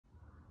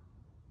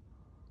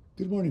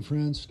Good morning,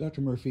 friends.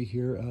 Dr. Murphy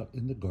here out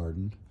in the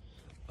garden.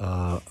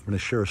 I'm going to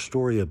share a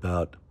story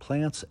about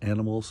plants,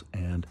 animals,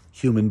 and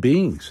human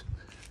beings.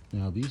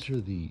 Now, these are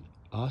the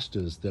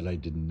astas that I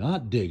did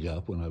not dig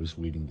up when I was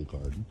weeding the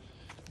garden.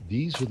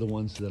 These are the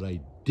ones that I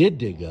did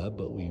dig up,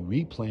 but we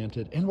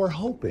replanted, and we're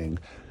hoping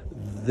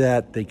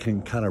that they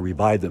can kind of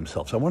revive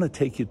themselves. I want to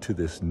take you to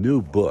this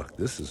new book.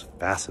 This is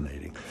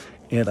fascinating,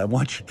 and I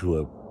want you to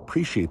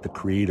appreciate the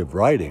creative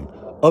writing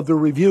of the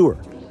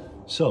reviewer.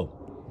 So,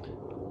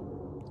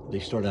 they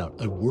start out,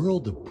 A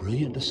World of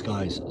Brilliant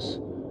Disguises,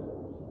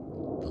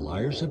 The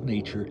Liars of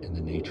Nature and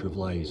the Nature of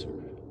Liars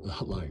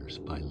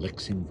by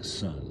Lexing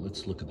Sun.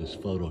 Let's look at this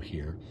photo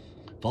here.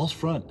 False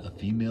front, a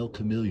female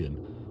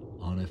chameleon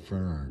on a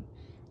fern.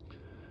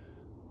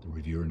 The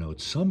reviewer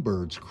notes, some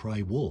birds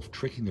cry wolf,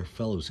 tricking their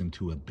fellows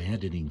into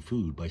abandoning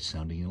food by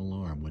sounding an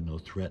alarm when no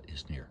threat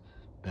is near.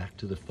 Back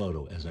to the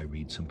photo as I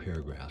read some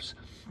paragraphs.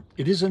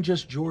 It isn't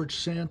just George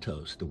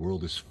Santos. The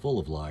world is full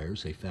of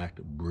liars, a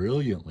fact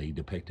brilliantly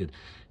depicted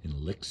in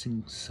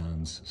Lexing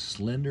Sun's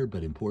slender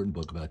but important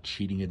book about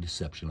cheating and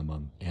deception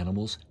among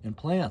animals and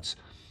plants,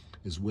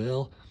 as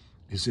well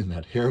as in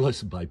that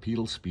hairless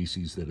bipedal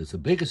species that is the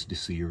biggest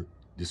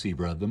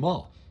deceiver of them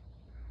all.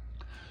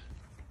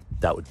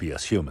 That would be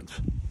us humans.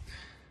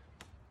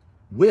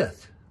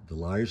 With The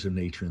Liars of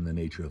Nature and the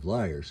Nature of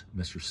Liars,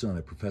 Mr. Sun,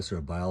 a professor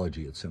of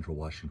biology at Central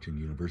Washington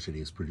University,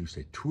 has produced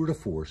a tour de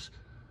force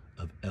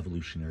of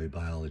evolutionary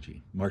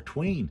biology. Mark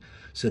Twain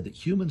said that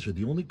humans are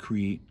the only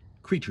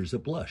creatures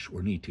that blush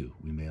or need to.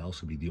 We may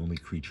also be the only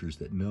creatures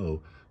that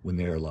know when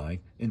they are lying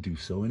and do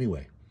so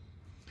anyway.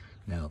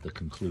 Now, the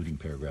concluding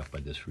paragraph by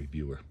this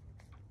reviewer,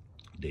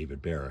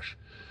 David Barish.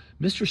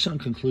 Mr. Sun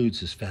concludes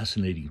his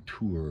fascinating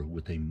tour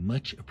with a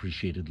much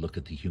appreciated look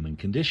at the human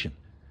condition.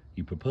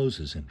 He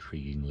proposes,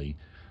 intriguingly,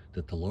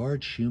 that the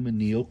large human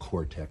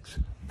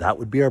neocortex, that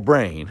would be our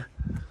brain,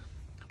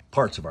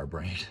 parts of our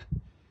brain,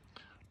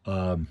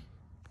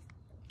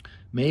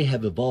 may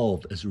have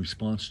evolved as a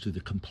response to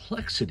the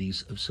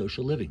complexities of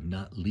social living,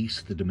 not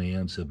least the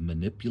demands of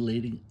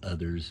manipulating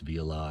others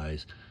via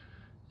lies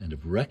and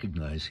of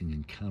recognizing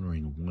and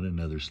countering one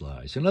another's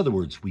lies. In other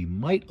words, we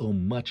might owe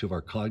much of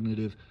our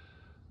cognitive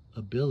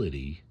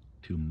ability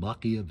to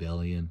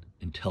Machiavellian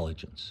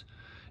intelligence,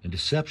 and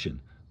deception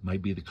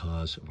might be the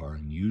cause of our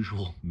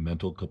unusual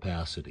mental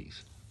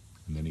capacities.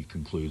 And then he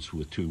concludes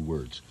with two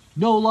words,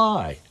 no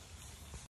lie.